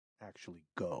actually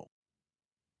go.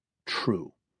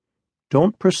 True.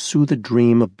 Don't pursue the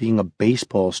dream of being a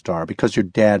baseball star because your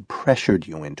dad pressured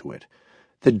you into it.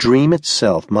 The dream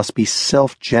itself must be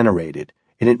self-generated,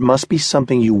 and it must be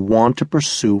something you want to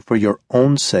pursue for your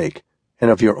own sake and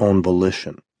of your own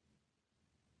volition.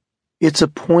 It's a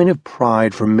point of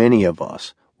pride for many of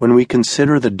us when we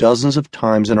consider the dozens of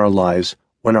times in our lives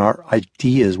when our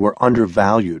ideas were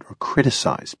undervalued or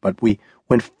criticized, but we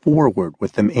went forward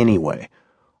with them anyway.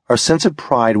 Our sense of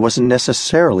pride wasn't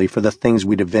necessarily for the things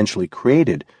we'd eventually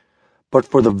created, but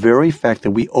for the very fact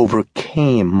that we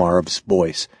overcame Marv's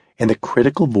voice and the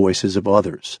critical voices of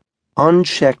others.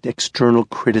 Unchecked external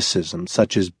criticism,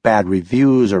 such as bad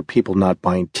reviews or people not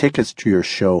buying tickets to your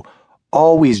show,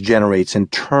 always generates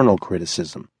internal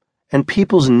criticism. And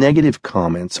people's negative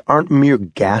comments aren't mere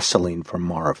gasoline for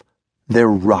Marv. They're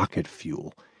rocket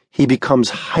fuel. He becomes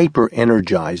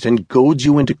hyper-energized and goads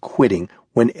you into quitting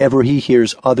whenever he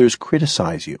hears others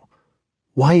criticize you.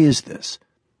 Why is this?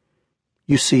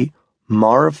 You see,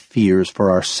 Marv fears for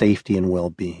our safety and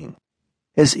well-being.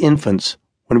 As infants,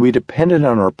 when we depended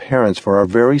on our parents for our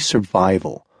very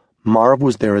survival, Marv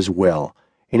was there as well,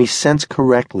 and he sensed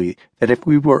correctly that if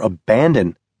we were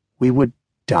abandoned, we would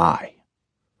die.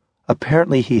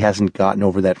 Apparently he hasn't gotten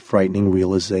over that frightening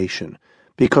realization,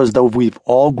 because though we've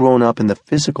all grown up in the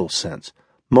physical sense,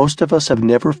 most of us have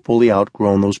never fully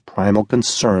outgrown those primal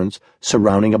concerns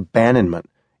surrounding abandonment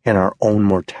and our own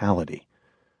mortality.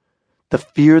 The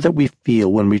fear that we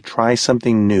feel when we try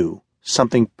something new,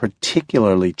 something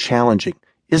particularly challenging,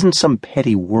 isn't some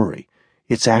petty worry.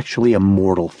 It's actually a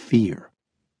mortal fear.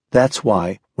 That's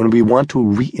why, when we want to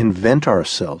reinvent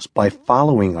ourselves by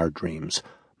following our dreams,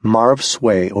 Marv's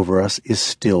sway over us is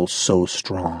still so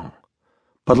strong.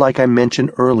 But like I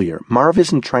mentioned earlier, Marv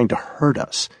isn't trying to hurt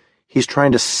us. He's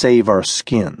trying to save our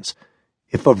skins.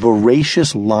 If a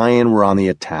voracious lion were on the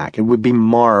attack, it would be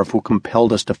Marv who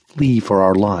compelled us to flee for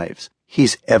our lives.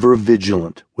 He's ever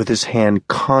vigilant, with his hand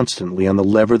constantly on the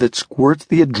lever that squirts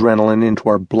the adrenaline into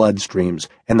our bloodstreams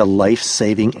and the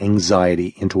life-saving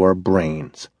anxiety into our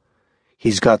brains.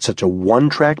 He's got such a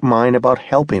one-track mind about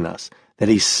helping us that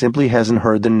he simply hasn't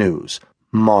heard the news.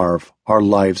 Marv, our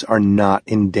lives are not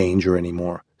in danger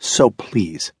anymore, so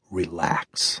please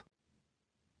relax.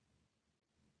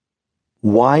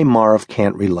 Why Marv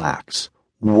Can't Relax: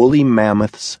 Woolly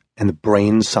Mammoths and the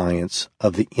Brain Science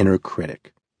of the Inner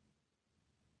Critic.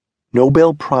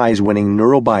 Nobel Prize-winning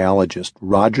neurobiologist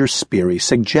Roger Sperry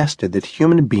suggested that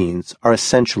human beings are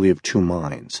essentially of two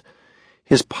minds.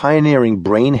 His pioneering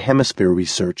brain hemisphere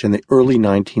research in the early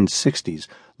 1960s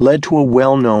led to a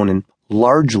well-known and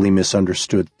largely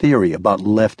misunderstood theory about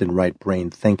left and right brain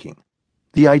thinking.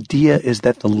 The idea is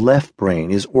that the left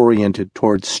brain is oriented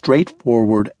towards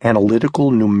straightforward,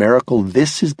 analytical, numerical,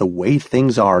 this is the way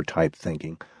things are type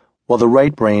thinking, while the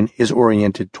right brain is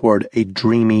oriented toward a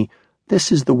dreamy,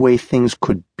 this is the way things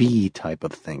could be type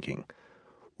of thinking.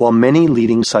 While many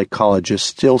leading psychologists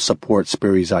still support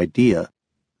Sperry's idea,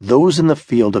 those in the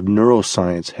field of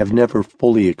neuroscience have never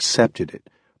fully accepted it,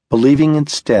 believing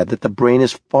instead that the brain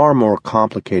is far more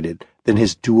complicated than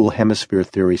his dual hemisphere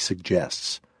theory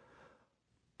suggests.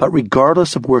 But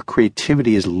regardless of where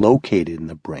creativity is located in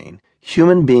the brain,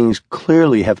 human beings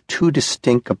clearly have two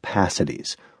distinct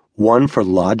capacities, one for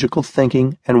logical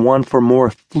thinking and one for more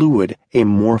fluid,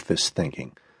 amorphous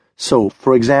thinking. So,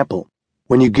 for example,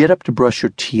 when you get up to brush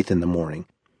your teeth in the morning,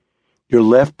 your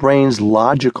left brain's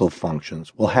logical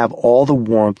functions will have all the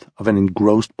warmth of an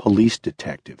engrossed police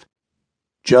detective.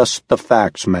 Just the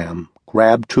facts, ma'am.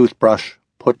 Grab toothbrush,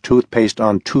 put toothpaste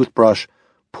on toothbrush,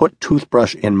 put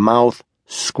toothbrush in mouth,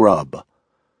 scrub.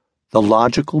 The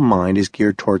logical mind is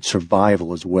geared toward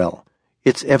survival as well.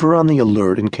 It's ever on the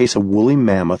alert in case a woolly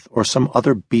mammoth or some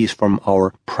other beast from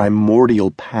our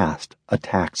primordial past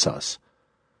attacks us.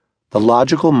 The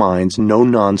logical mind's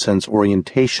no-nonsense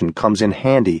orientation comes in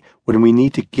handy when we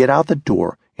need to get out the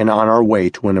door and on our way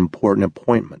to an important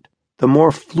appointment. The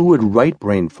more fluid right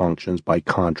brain functions, by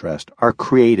contrast, are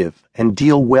creative and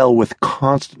deal well with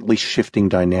constantly shifting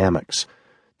dynamics.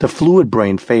 The fluid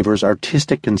brain favors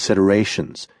artistic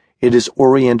considerations. It is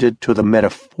oriented to the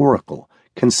metaphorical,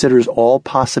 considers all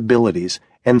possibilities,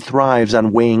 and thrives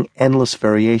on weighing endless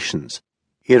variations.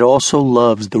 It also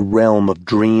loves the realm of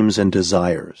dreams and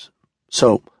desires.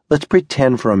 So, let's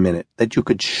pretend for a minute that you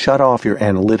could shut off your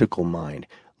analytical mind,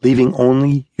 leaving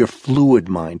only your fluid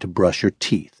mind to brush your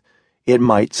teeth. It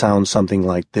might sound something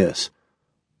like this.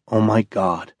 Oh my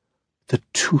God, the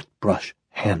toothbrush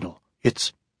handle.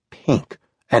 It's pink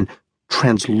and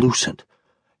translucent.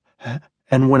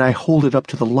 And when I hold it up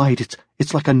to the light,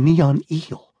 it's like a neon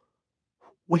eel.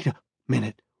 Wait a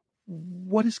minute.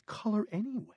 What is color anyway?